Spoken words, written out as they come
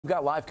We've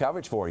got live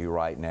coverage for you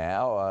right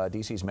now.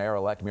 D.C.'s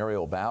Mayor-elect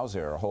Muriel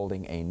Bowser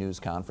holding a news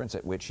conference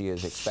at which she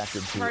is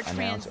expected to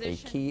announce a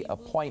key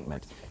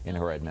appointment in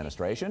her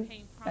administration,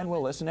 and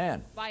we'll listen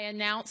in. By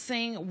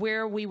announcing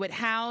where we would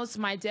house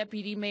my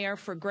deputy mayor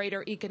for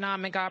greater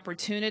economic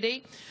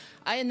opportunity.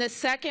 In the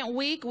second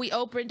week, we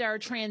opened our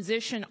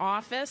transition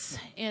office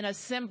and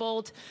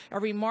assembled a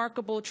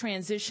remarkable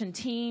transition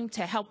team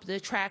to help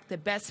attract the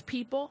best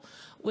people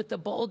with the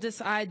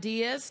boldest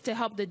ideas to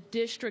help the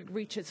district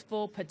reach its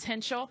full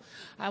potential.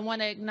 I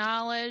want to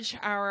acknowledge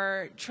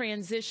our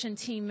transition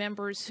team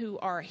members who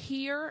are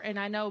here, and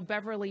I know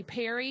Beverly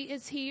Perry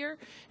is here,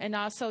 and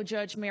also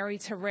Judge Mary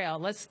Terrell.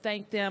 Let's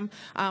thank them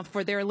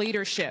for their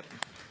leadership.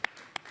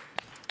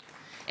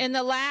 In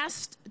the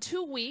last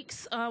 2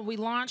 weeks, we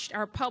launched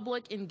our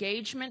public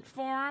engagement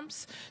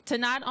forums to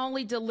not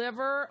only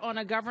deliver on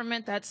a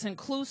government that's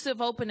inclusive,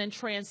 open, and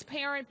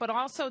transparent, but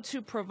also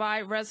to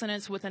provide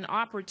residents with an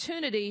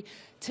opportunity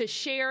to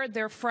share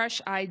their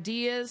fresh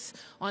ideas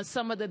on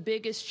some of the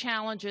biggest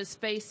challenges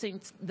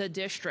facing the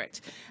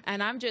district.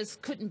 And I'm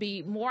just couldn't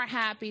be more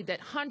happy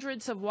that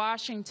hundreds of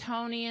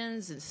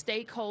Washingtonians and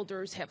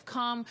stakeholders have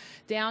come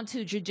down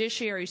to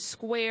Judiciary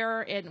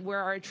Square and where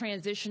our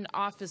transition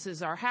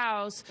offices are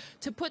housed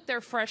to put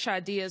their fresh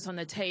ideas on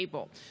the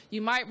table.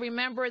 You might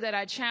remember that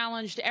I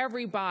challenged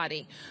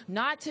everybody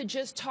not to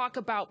just talk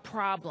about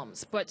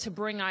problems, but to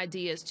bring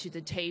ideas to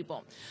the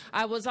table.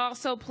 I was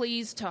also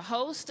pleased to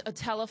host a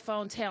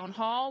telephone town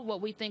hall, what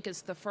we think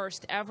is the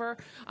first ever,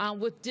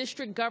 with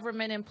district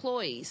government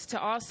employees to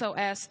also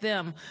ask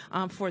them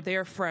for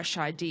their fresh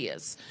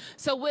ideas.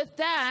 So with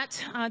that,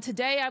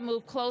 today I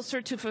move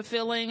closer to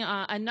fulfilling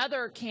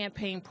another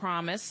campaign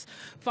promise,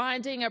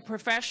 finding a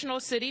professional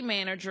city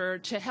manager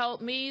to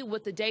help me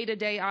with the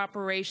day-to-day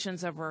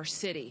operations of our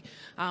city.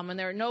 And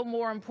there are no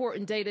more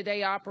important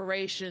day-to-day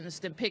operations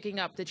than picking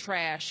up the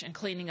trash and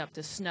cleaning up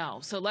the snow.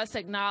 So let's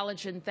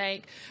acknowledge and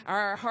thank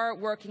our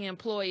hard-working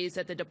employees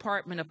at the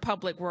Department of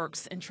Public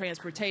Works and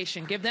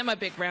Transportation. Give them a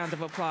big round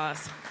of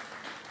applause.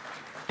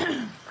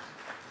 And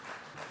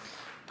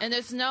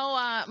there's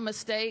no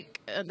mistake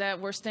that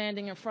we're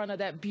standing in front of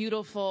that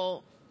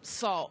beautiful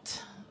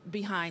salt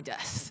behind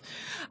us.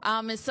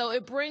 And so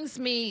it brings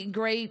me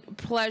great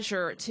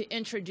pleasure to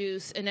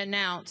introduce and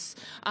announce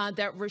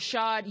that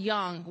Rashad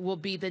Young will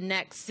be the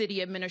next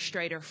city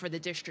administrator for the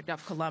District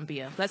of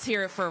Columbia. Let's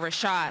hear it for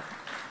Rashad.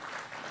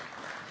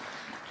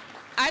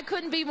 I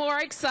couldn't be more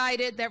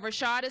excited that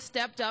Rashad has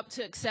stepped up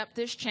to accept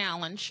this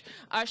challenge,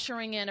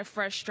 ushering in a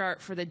fresh start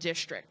for the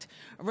district.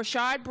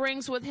 Rashad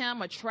brings with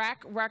him a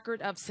track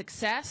record of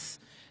success,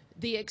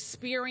 the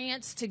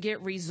experience to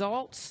get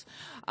results,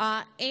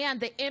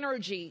 and the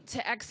energy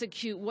to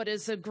execute what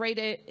is a great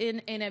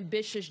and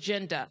ambitious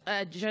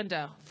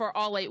agenda for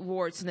all 8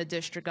 wards in the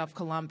District of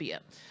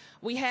Columbia.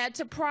 We had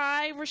to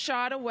pry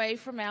Rashad away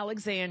from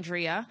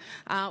Alexandria,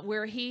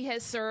 where he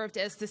has served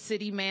as the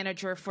city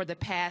manager for the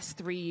past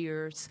 3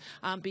 years,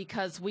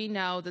 because we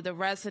know that the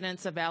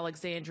residents of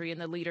Alexandria and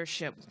the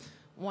leadership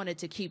wanted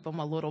to keep him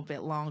a little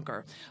bit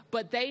longer.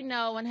 But they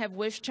know and have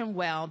wished him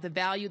well, the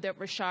value that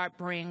Rashad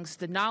brings,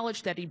 the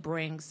knowledge that he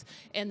brings,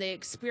 and the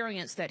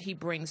experience that he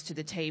brings to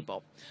the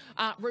table.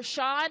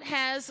 Rashad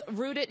has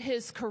rooted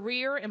his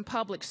career in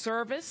public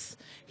service.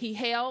 He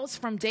hails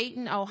from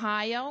Dayton,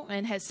 Ohio,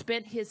 and has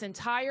spent his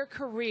entire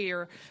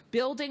career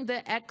building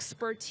the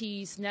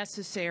expertise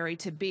necessary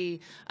to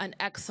be an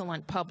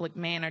excellent public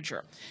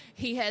manager.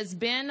 He has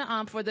been,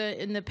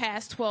 in the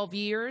past 12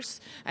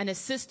 years, an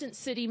assistant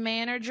city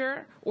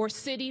manager or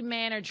city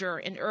manager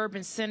in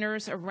urban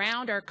centers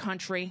around our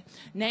country,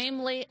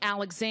 namely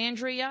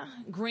Alexandria,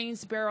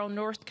 Greensboro,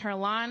 North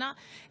Carolina,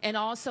 and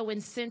also in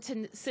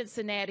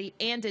Cincinnati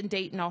and in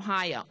Dayton,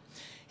 Ohio.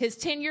 His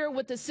tenure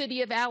with the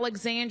city of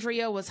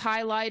Alexandria was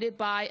highlighted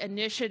by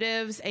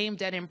initiatives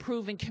aimed at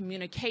improving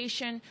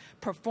communication,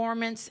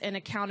 performance, and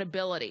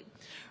accountability.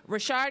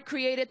 Rashad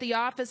created the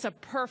Office of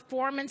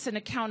Performance and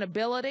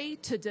Accountability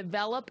to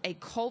develop a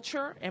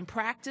culture and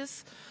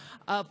practice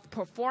of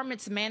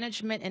performance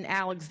management in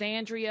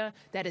Alexandria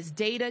that is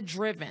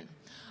data-driven.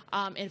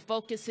 And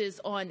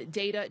focuses on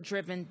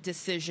data-driven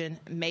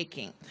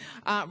decision-making.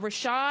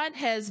 Rashad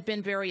has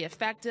been very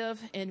effective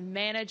in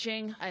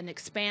managing an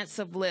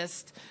expansive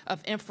list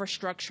of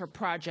infrastructure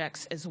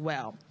projects as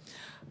well.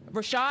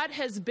 Rashad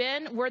has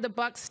been where the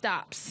buck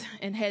stops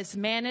and has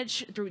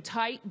managed through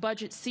tight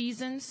budget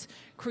seasons,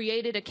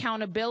 created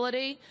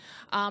accountability,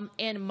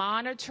 and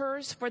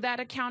monitors for that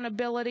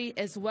accountability,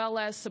 as well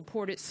as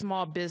supported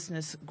small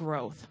business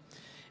growth.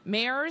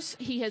 Mayors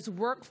he has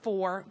worked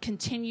for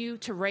continue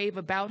to rave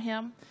about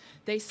him.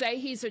 They say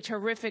he's a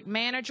terrific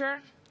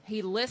manager.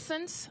 He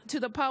listens to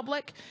the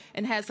public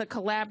and has a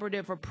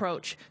collaborative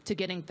approach to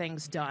getting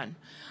things done.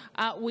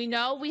 We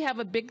know we have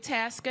a big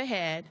task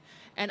ahead,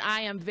 and I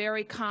am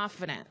very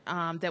confident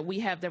that we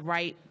have the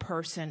right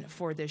person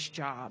for this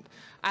job.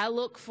 I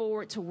look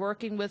forward to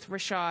working with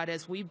Rashad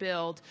as we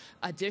build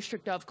a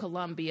District of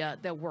Columbia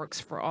that works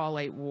for all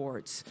 8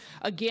 wards.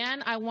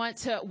 Again, I want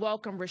to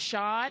welcome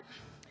Rashad,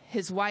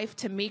 his wife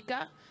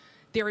Tamika,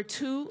 There are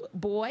 2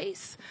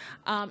 boys,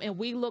 and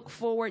we look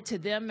forward to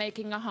them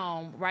making a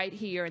home right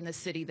here in the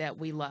city that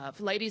we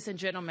love. Ladies and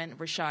gentlemen,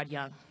 Rashad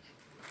Young.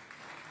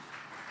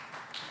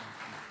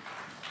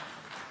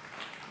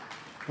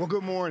 Well,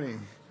 good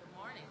morning. Good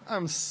morning.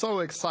 I'm so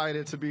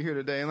excited to be here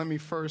today. And let me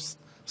first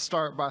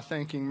start by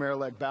thanking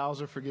Muriel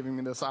Bowser for giving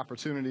me this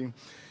opportunity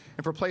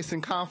and for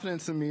placing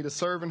confidence in me to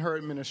serve in her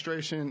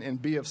administration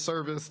and be of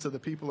service to the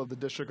people of the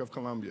District of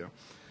Columbia.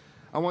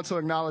 I want to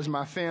acknowledge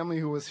my family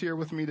who is here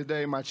with me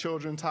today, my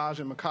children, Taj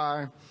and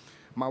Makai,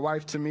 my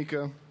wife,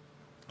 Tamika.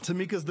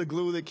 Tamika's the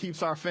glue that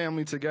keeps our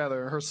family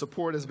together. Her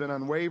support has been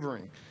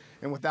unwavering,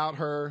 and without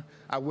her,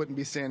 I wouldn't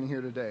be standing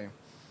here today.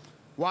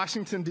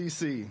 Washington,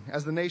 D.C.,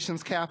 as the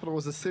nation's capital,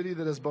 is a city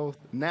that is both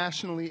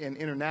nationally and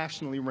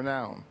internationally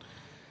renowned.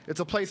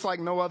 It's a place like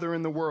no other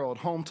in the world,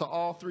 home to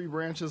all 3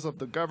 branches of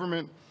the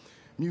government,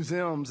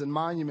 museums and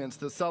monuments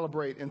that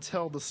celebrate and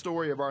tell the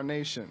story of our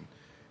nation,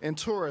 and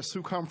tourists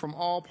who come from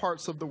all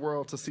parts of the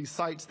world to see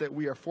sites that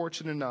we are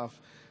fortunate enough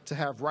to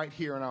have right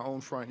here in our own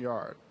front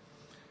yard.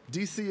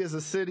 D.C. is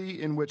a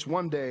city in which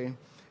one day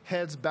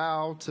heads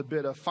bow to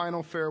bid a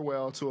final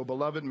farewell to a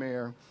beloved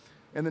mayor,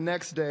 and the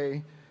next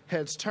day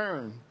heads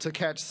turn to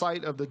catch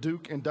sight of the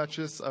Duke and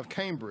Duchess of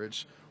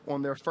Cambridge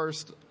on their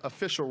first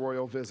official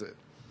royal visit.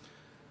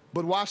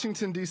 But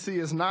Washington, D.C.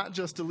 is not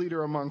just a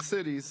leader among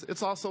cities,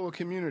 it's also a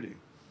community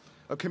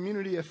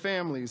of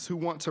families who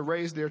want to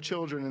raise their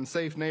children in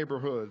safe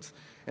neighborhoods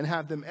and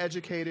have them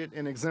educated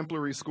in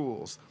exemplary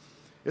schools.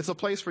 It's a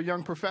place for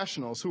young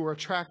professionals who are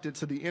attracted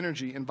to the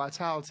energy and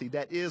vitality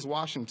that is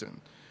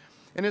Washington.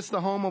 And it's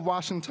the home of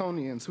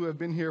Washingtonians who have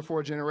been here for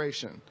a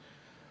generation,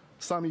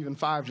 some even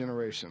 5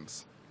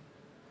 generations.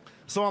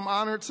 So I'm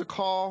honored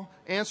to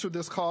answer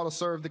this call to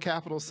serve the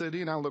capital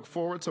city, and I look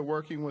forward to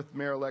working with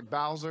Mayor-elect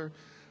Bowser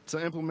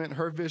to implement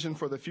her vision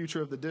for the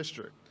future of the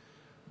district.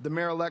 The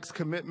Mayor-elect's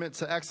commitment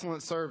to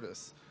excellent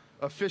service,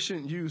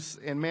 efficient use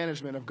and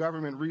management of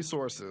government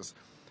resources,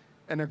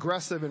 an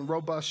aggressive and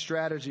robust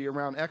strategy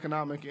around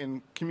economic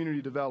and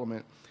community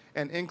development,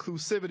 and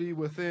inclusivity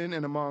within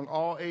and among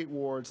all 8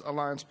 wards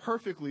aligns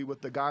perfectly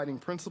with the guiding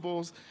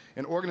principles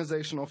and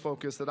organizational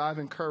focus that I've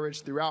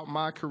encouraged throughout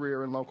my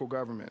career in local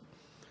government.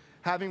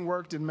 Having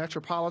worked in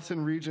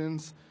metropolitan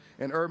regions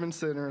and urban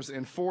centers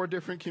in 4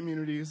 different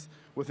communities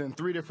within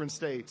 3 different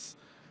states,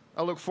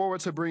 I look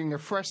forward to bringing a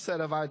fresh set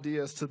of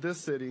ideas to this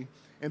city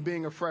and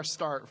being a fresh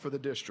start for the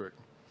district.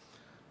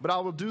 But I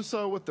will do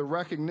so with the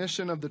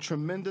recognition of the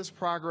tremendous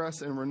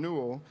progress and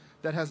renewal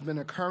that has been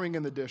occurring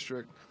in the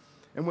district,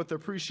 and with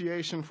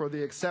appreciation for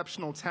the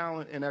exceptional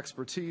talent and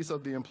expertise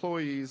of the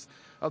employees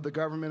of the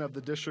government of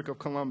the District of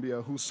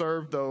Columbia who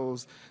serve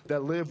those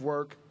that live,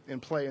 work,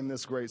 and play in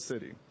this great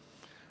city.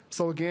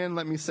 So again,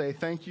 let me say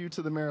thank you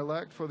to the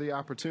Mayor-elect for the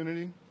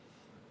opportunity,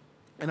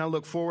 and I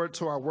look forward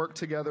to our work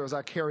together as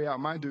I carry out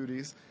my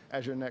duties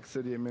as your next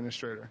city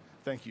administrator.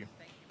 Thank you.